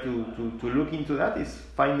try to look into that is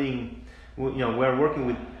finding, we're working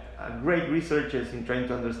with great researchers in trying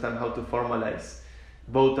to understand how to formalize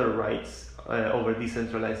voter rights over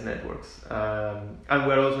decentralized networks. And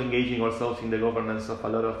we're also engaging ourselves in the governance of a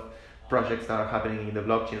lot of projects that are happening in the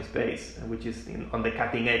blockchain space, which is on the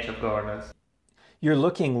cutting edge of governance. You're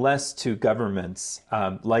looking less to governments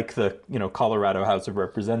like the Colorado House of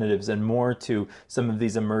Representatives, and more to some of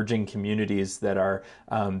these emerging communities that are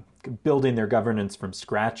building their governance from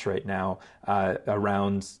scratch right now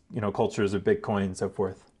around cultures of Bitcoin and so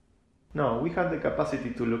forth. No, we have the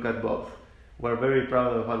capacity to look at both. We're very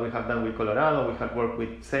proud of what we have done with Colorado. We have worked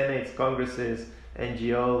with senates, congresses,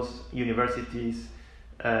 NGOs, universities,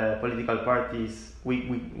 political parties.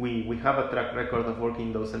 We have a track record of working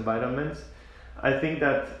in those environments. I think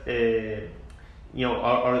that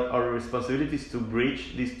our responsibility is to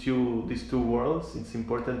bridge these two worlds. It's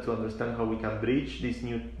important to understand how we can bridge these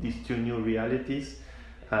two new realities.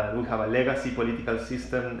 We have a legacy political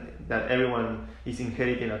system that everyone is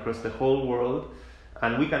inheriting across the whole world,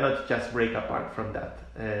 and we cannot just break apart from that.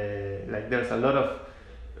 There's a lot of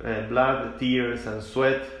blood, tears, and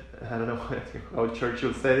sweat. I don't know how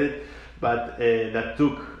Churchill said it, but that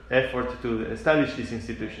took effort to establish these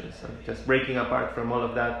institutions. And just breaking apart from all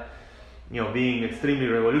of that, being extremely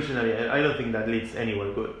revolutionary, I don't think that leads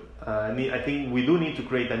anywhere good. I think we do need to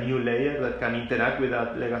create a new layer that can interact with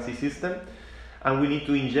that legacy system, and we need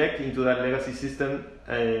to inject into that legacy system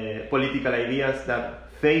political ideas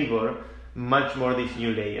that favor much more this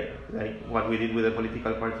new layer, like what we did with the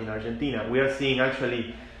political party in Argentina. We are seeing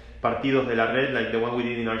actually Partidos de la Red, like the one we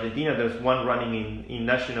did in Argentina. There's one running in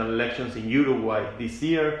national elections in Uruguay this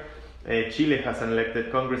year. Chile has an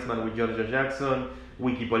elected congressman with Giorgio Jackson.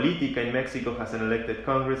 Wikipolitica in Mexico has an elected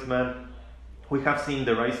congressman. We have seen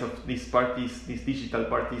the rise of these parties, these digital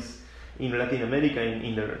parties in Latin America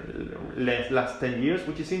in the last 10 years,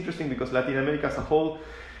 which is interesting because Latin America as a whole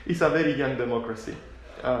is a very young democracy,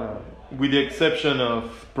 with the exception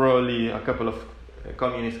of probably a couple of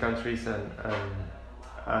communist countries and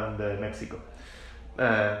Mexico,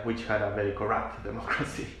 which had a very corrupt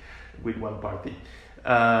democracy with one party.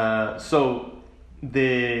 I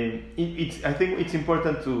think it's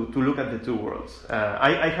important to look at the two worlds.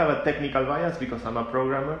 I have a technical bias because I'm a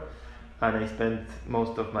programmer, and I spend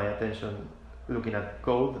most of my attention looking at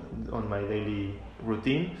code on my daily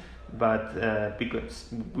routine. But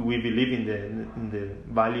because we believe in the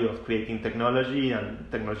value of creating technology and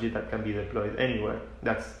technology that can be deployed anywhere,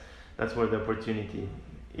 that's where the opportunity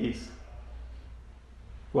is.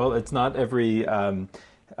 Well, it's not every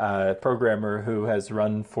programmer who has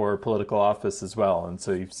run for political office as well, and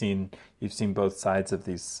so you've seen both sides of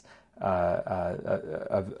these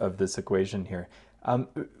of this equation here.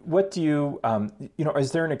 What do you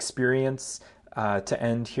is there an experience to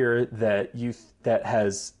end here that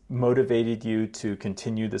has motivated you to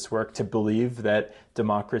continue this work, to believe that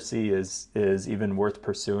democracy is even worth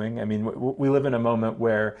pursuing? I mean, we live in a moment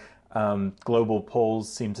where global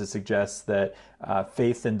polls seem to suggest that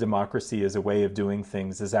faith in democracy as a way of doing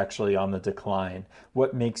things is actually on the decline.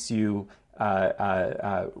 What makes you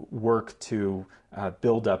work to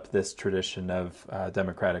build up this tradition of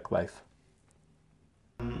democratic life?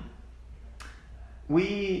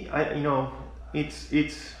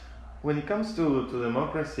 It's when it comes to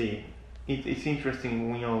democracy, it's interesting.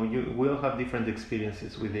 We all have different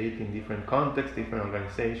experiences with it in different contexts, different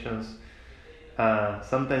organizations.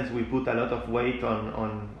 Sometimes we put a lot of weight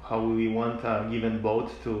on how we want a given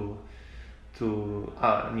vote to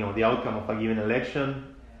the outcome of a given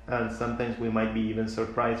election, and sometimes we might be even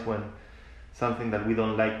surprised when something that we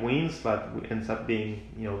don't like wins, but ends up being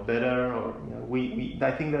better. Or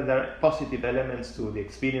I think that there are positive elements to the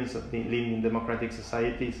experience of living in democratic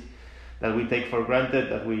societies that we take for granted,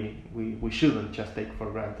 that we shouldn't just take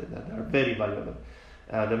for granted, that are very valuable.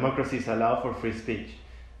 Democracies allow for free speech.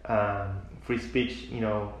 Free speech,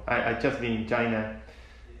 I just been in China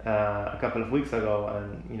a couple of weeks ago,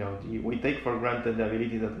 and we take for granted the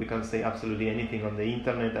ability that we can say absolutely anything on the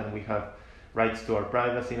internet, and we have rights to our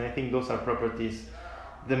privacy. And I think those are properties,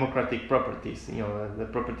 democratic properties, the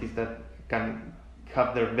properties that can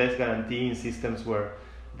have their best guarantee in systems where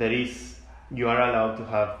you are allowed to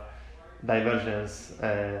have divergence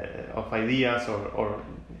of ideas or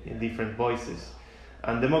different voices.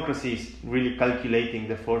 And democracy is really calculating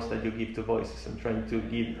the force that you give to voices and trying to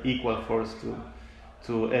give equal force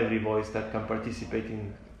to every voice that can participate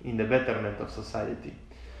in the betterment of society.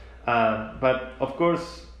 But of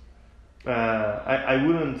course, I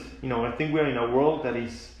wouldn't, I think we're in a world that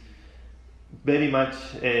is very much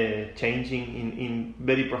changing in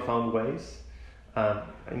very profound ways.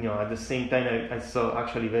 At the same time, I saw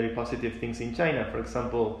actually very positive things in China. For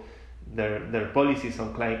example, their policies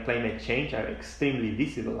on climate change are extremely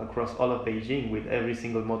visible across all of Beijing, with every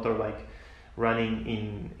single motorbike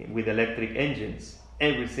running with electric engines.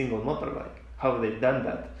 Every single motorbike. How have they done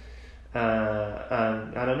that?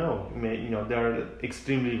 And I don't know. There are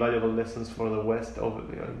extremely valuable lessons for the West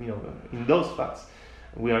in those facts.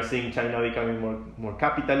 We are seeing China becoming more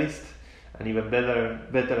capitalist, and even better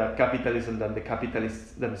at capitalism than the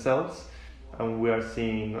capitalists themselves. And we are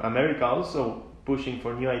seeing America also pushing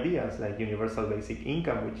for new ideas like universal basic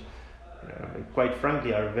income, which quite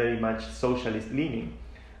frankly are very much socialist leaning.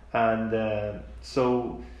 And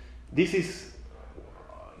so this is,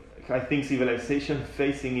 I think, civilization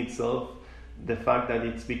facing itself, the fact that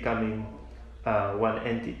it's becoming one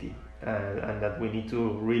entity, and that we need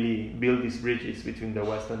to really build these bridges between the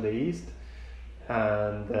West and the East.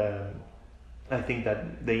 And I think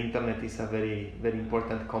that the internet is a very, very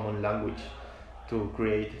important common language to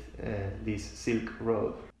create this Silk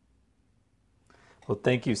Road. Well,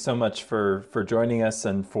 thank you so much for joining us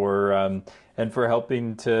and for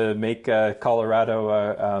helping to make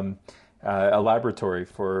Colorado a laboratory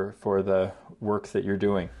for the work that you're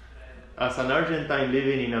doing. As an Argentine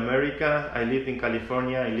living in America, I lived in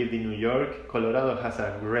California, I lived in New York. Colorado has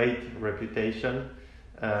a great reputation.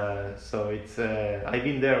 So it's I've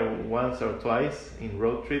been there once or twice in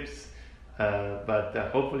road trips, but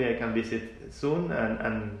hopefully I can visit soon.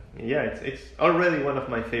 And yeah, it's already one of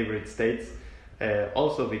my favorite states,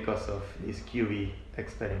 also because of this QE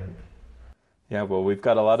experiment. Yeah, well, we've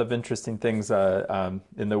got a lot of interesting things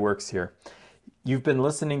in the works here. You've been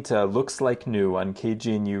listening to Looks Like New on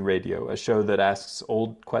KGNU Radio, a show that asks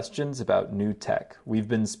old questions about new tech. We've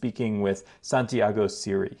been speaking with Santiago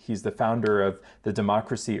Siri. He's the founder of the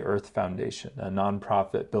Democracy Earth Foundation, a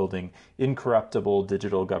nonprofit building incorruptible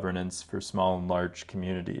digital governance for small and large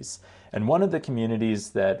communities. And one of the communities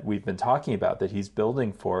that we've been talking about that he's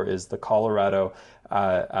building for is the Colorado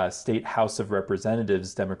State House of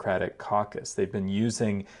Representatives Democratic Caucus. They've been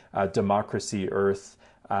using Democracy Earth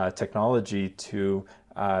technology to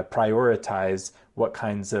prioritize what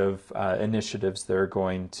kinds of initiatives they're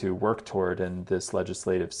going to work toward in this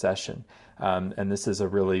legislative session. And this is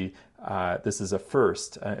a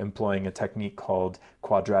first, employing a technique called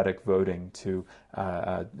quadratic voting to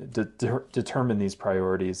determine these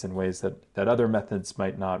priorities in ways that other methods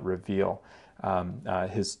might not reveal.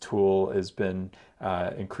 His tool has been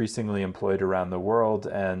increasingly employed around the world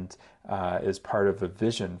and is part of a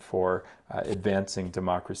vision for advancing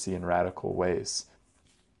democracy in radical ways.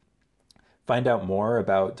 Find out more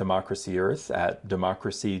about Democracy Earth at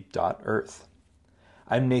democracy.earth.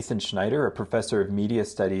 I'm Nathan Schneider, a professor of media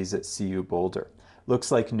studies at CU Boulder.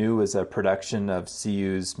 Looks Like New is a production of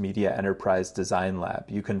CU's Media Enterprise Design Lab.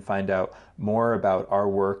 You can find out more about our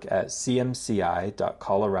work at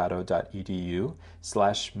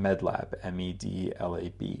cmci.colorado.edu/medlab,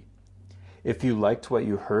 MEDLAB. If you liked what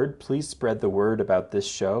you heard, please spread the word about this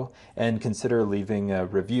show and consider leaving a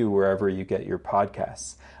review wherever you get your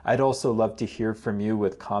podcasts. I'd also love to hear from you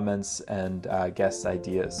with comments and guest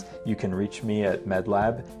ideas. You can reach me at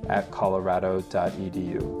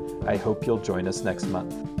medlab@colorado.edu. I hope you'll join us next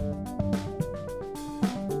month.